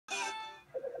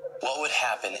What would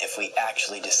happen if we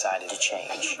actually decided to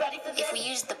change? If we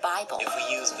used the Bible. If we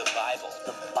used the Bible.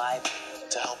 The Bible.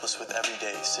 To help us with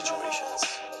everyday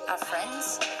situations. Our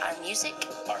friends, our music,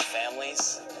 our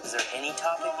families. Is there any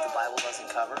topic the Bible doesn't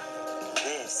cover?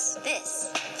 This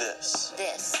is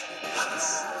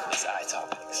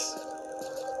iTopics.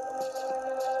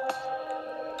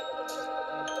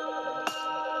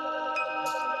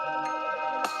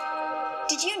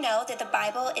 Did you know that the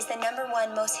Bible is the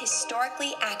 #1 most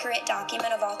historically accurate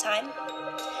document of all time?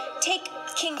 Take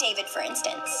King David, for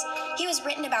instance. He was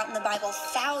written about in the Bible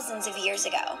thousands of years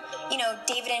ago. You know,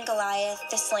 David and Goliath,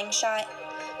 the slingshot.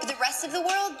 But the rest of the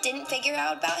world didn't figure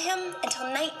out about him until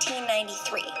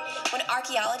 1993, when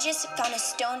archaeologists found a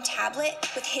stone tablet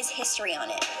with his history on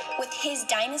it, with his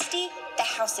dynasty, the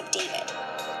House of David.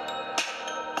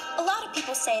 A lot of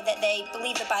people say that they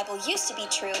believe the Bible used to be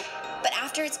true, but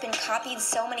after it's been copied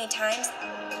so many times,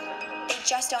 they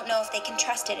just don't know if they can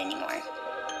trust it anymore.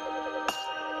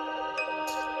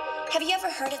 Have you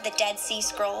ever heard of the Dead Sea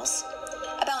Scrolls?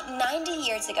 About 90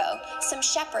 years ago, some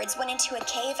shepherds went into a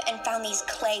cave and found these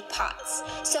clay pots.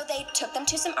 So they took them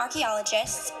to some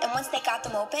archaeologists, and once they got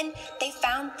them open, they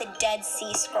found the Dead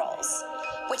Sea Scrolls,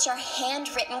 which are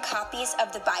handwritten copies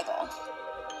of the Bible.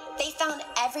 They found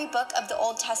every book of the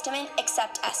Old Testament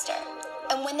except Esther.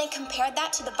 And when they compared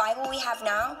that to the Bible we have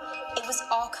now, it was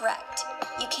all correct.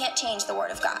 You can't change the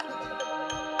Word of God.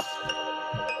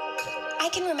 I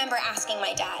can remember asking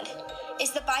my dad,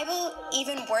 is the Bible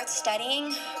even worth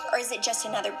studying, or is it just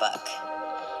another book?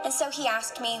 And so he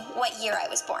asked me what year I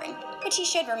was born, which he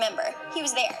should remember. He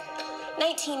was there,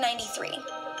 1993.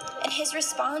 And his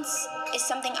response is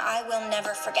something I will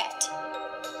never forget.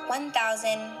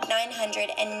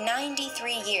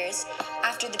 1,993 years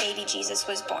after the baby Jesus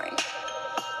was born.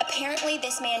 Apparently,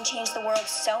 this man changed the world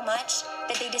so much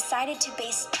that they decided to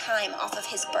base time off of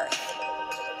his birth.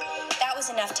 That was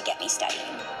enough to get me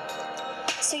studying.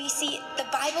 So you see, the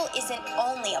Bible isn't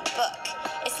only a book.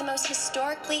 It's the most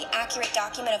historically accurate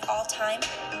document of all time.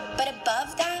 But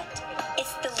above that,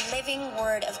 it's the living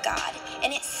Word of God,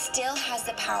 and it still has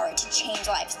the power to change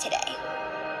lives today.